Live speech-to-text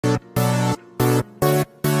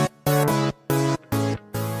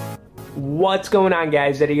What's going on,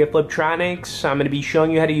 guys? Eddie at Fliptroniks. I'm going to be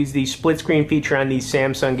showing you how to use the split screen feature on the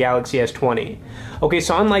Samsung Galaxy S20. Okay,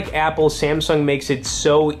 so unlike Apple, Samsung makes it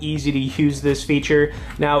so easy to use this feature.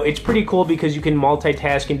 Now, it's pretty cool because you can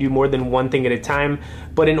multitask and do more than one thing at a time,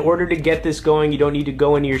 but in order to get this going, you don't need to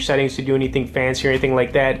go into your settings to do anything fancy or anything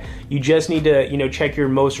like that. You just need to, check your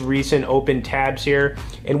most recent open tabs here.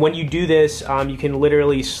 And when you do this, you can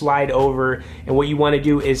literally slide over, and what you want to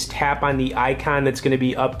do is tap on the icon that's going to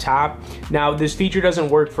be up top. Now, this feature doesn't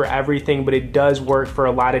work for everything, but it does work for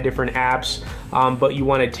a lot of different apps. But you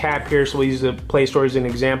want to tap here, so we'll use the Play Store as an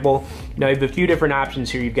example. Now, you have a few different options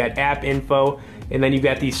here. You've got app info, and then you've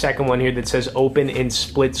got the second one here that says open in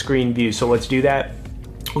split screen view. So let's do that.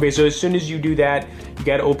 Okay, so as soon as you do that, you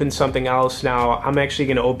got to open something else. Now, I'm actually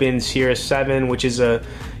going to open Sierra 7, which is a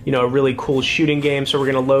really cool shooting game. So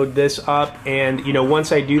we're going to load this up, and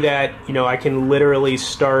once I do that, I can literally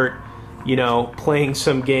start playing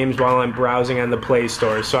some games while I'm browsing on the Play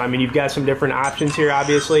Store. So I mean, you've got some different options here,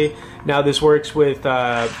 obviously. Now this works with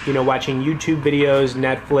watching YouTube videos,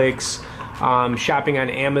 Netflix, shopping on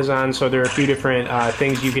Amazon. So there are a few different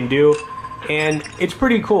things you can do, and it's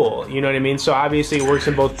pretty cool, you know what I mean? So obviously it works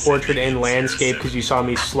in both portrait and landscape, because you saw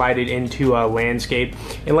me slide it into landscape.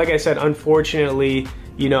 And like I said, unfortunately,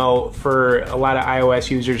 for a lot of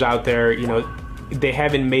iOS users out there, they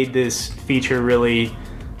haven't made this feature really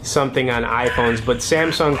something on iPhones, but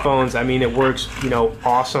Samsung phones, I mean, it works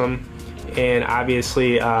awesome. And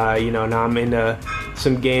obviously now I'm into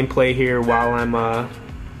some gameplay here while I'm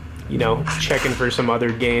checking for some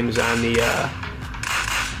other games on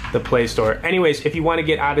the Play Store. Anyways, if you want to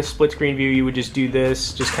get out of split screen view, you would just do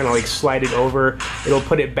this, just kind of like slide it over. It'll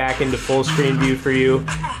put it back into full screen view for you,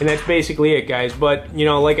 and that's basically it, guys. But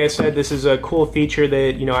like I said, this is a cool feature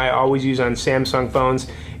that I always use on Samsung phones.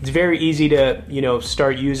 It's very easy to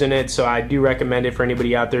start using it, so I do recommend it for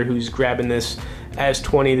anybody out there who's grabbing this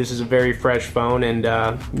S20. This is a very fresh phone, and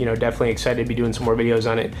definitely excited to be doing some more videos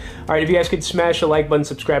on it. All right, if you guys could smash the like button,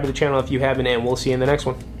 subscribe to the channel if you haven't, and we'll see you in the next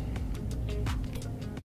one.